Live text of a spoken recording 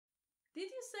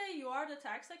say you are the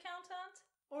tax accountant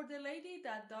or the lady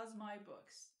that does my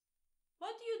books?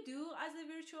 What do you do as a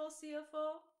virtual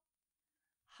CFO?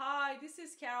 Hi, this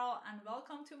is Carol and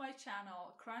welcome to my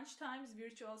channel, Crunch Time's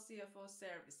Virtual CFO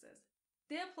Services.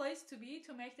 The place to be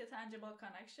to make the tangible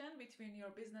connection between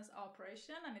your business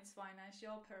operation and its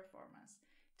financial performance.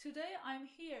 Today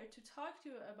I'm here to talk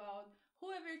to you about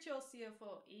who a virtual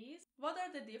CFO is, what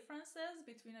are the differences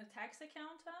between a tax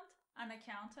accountant, an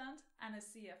accountant, and a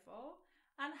CFO,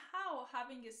 and how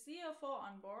having a CFO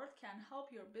on board can help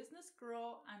your business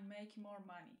grow and make more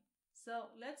money.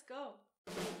 So let's go!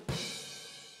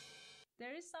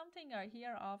 There is something I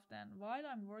hear often while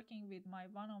I'm working with my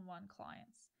one-on-one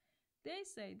clients. They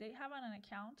say they have an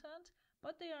accountant,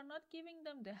 but they are not giving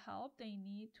them the help they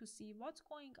need to see what's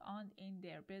going on in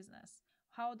their business,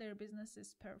 how their business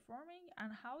is performing, and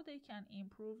how they can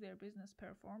improve their business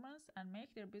performance and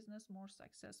make their business more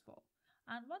successful.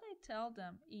 And what I tell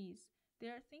them is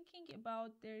they're thinking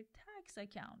about their tax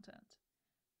accountant.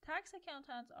 Tax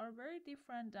accountants are very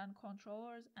different than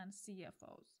controllers and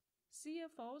CFOs.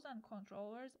 CFOs and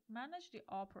controllers manage the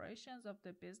operations of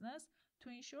the business to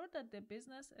ensure that the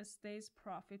business stays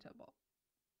profitable.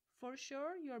 For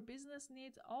sure, your business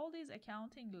needs all these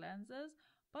accounting lenses,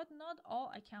 but not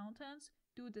all accountants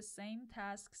do the same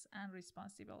tasks and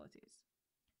responsibilities.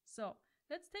 So,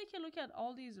 let's take a look at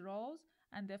all these roles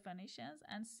and definitions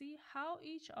and see how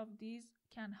each of these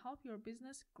can help your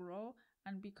business grow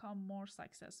and become more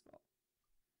successful.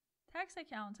 Tax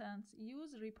accountants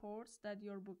use reports that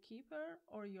your bookkeeper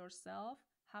or yourself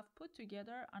have put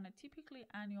together on a typically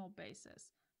annual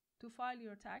basis to file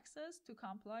your taxes to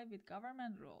comply with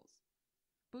government rules.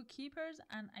 Bookkeepers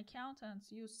and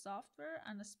accountants use software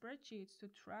and spreadsheets to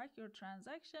track your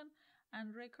transaction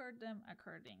and record them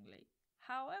accordingly.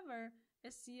 However, a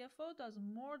CFO does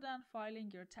more than filing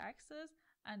your taxes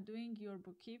and doing your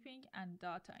bookkeeping and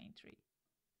data entry.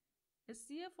 A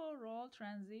CFO role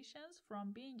transitions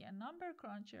from being a number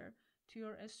cruncher to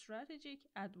your strategic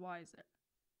advisor.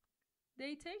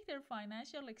 They take their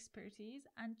financial expertise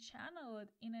and channel it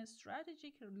in a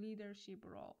strategic leadership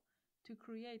role to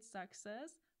create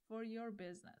success for your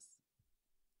business.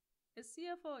 A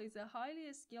CFO is a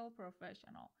highly skilled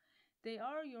professional. They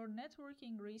are your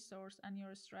networking resource and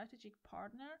your strategic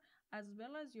partner, as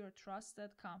well as your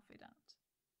trusted confidant.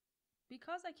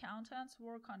 Because accountants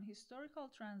work on historical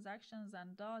transactions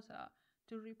and data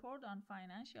to report on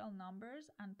financial numbers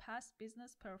and past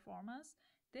business performance,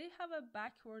 they have a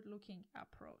backward-looking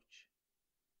approach.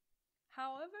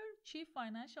 However, chief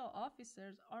financial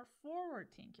officers are forward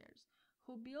thinkers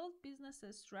who build business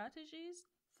strategies,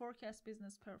 forecast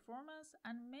business performance,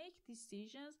 and make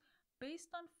decisions based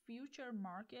on future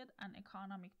market and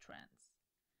economic trends.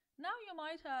 Now you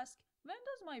might ask, when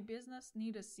does my business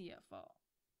need a CFO?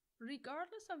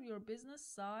 Regardless of your business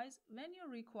size, when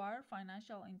you require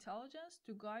financial intelligence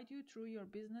to guide you through your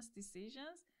business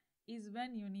decisions is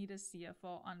when you need a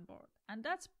CFO on board. And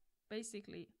that's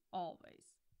basically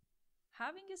always.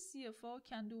 Having a CFO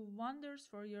can do wonders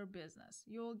for your business.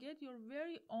 You will get your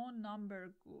very own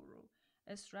number guru,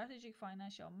 a strategic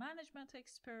financial management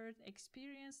expert,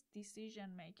 experienced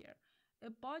decision maker, a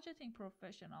budgeting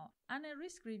professional, and a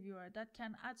risk reviewer that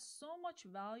can add so much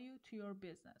value to your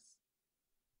business.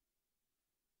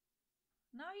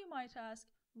 Now you might ask,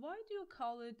 why do you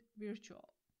call it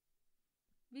virtual?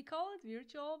 We call it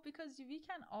virtual because we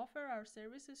can offer our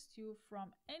services to you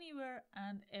from anywhere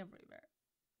and everywhere.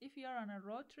 If you are on a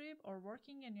road trip or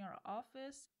working in your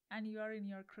office and you are in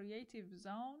your creative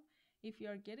zone, if you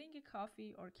are getting a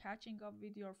coffee or catching up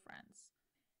with your friends.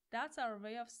 That's our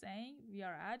way of saying we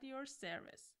are at your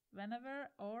service, whenever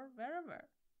or wherever.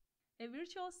 A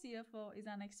virtual CFO is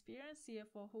an experienced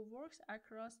CFO who works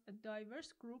across a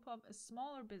diverse group of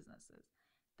smaller businesses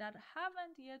that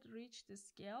haven't yet reached the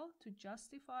scale to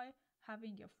justify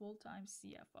having a full-time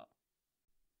CFO.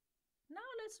 Now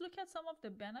let's look at some of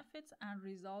the benefits and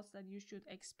results that you should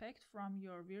expect from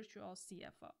your virtual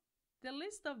CFO. The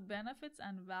list of benefits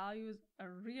and values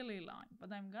are really long,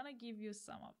 but I'm gonna give you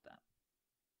some of them.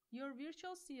 Your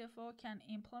virtual CFO can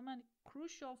implement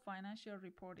crucial financial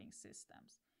reporting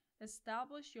systems,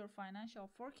 establish your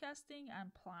financial forecasting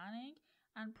and planning,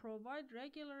 and provide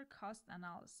regular cost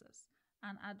analysis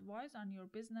and advise on your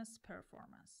business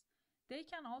performance. They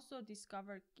can also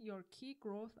discover your key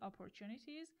growth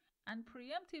opportunities and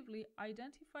preemptively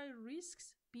identify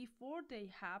risks before they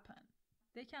happen.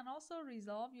 They can also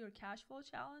resolve your cash flow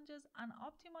challenges and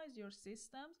optimize your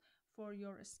systems for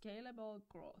your scalable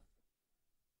growth.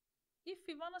 If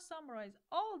we want to summarize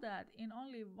all that in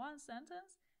only one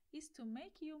sentence, is to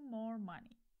make you more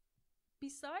money.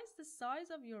 Besides the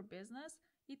size of your business,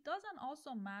 It doesn't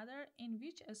also matter in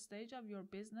which stage of your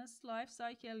business life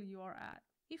cycle you are at.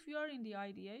 If you are in the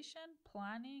ideation,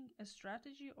 planning,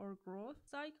 strategy, or growth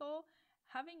cycle,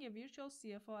 having a virtual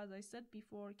CFO, as I said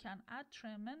before, can add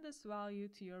tremendous value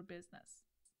to your business.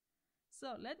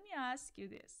 So let me ask you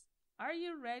this. Are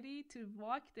you ready to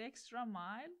walk the extra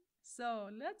mile? So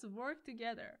let's work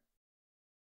together.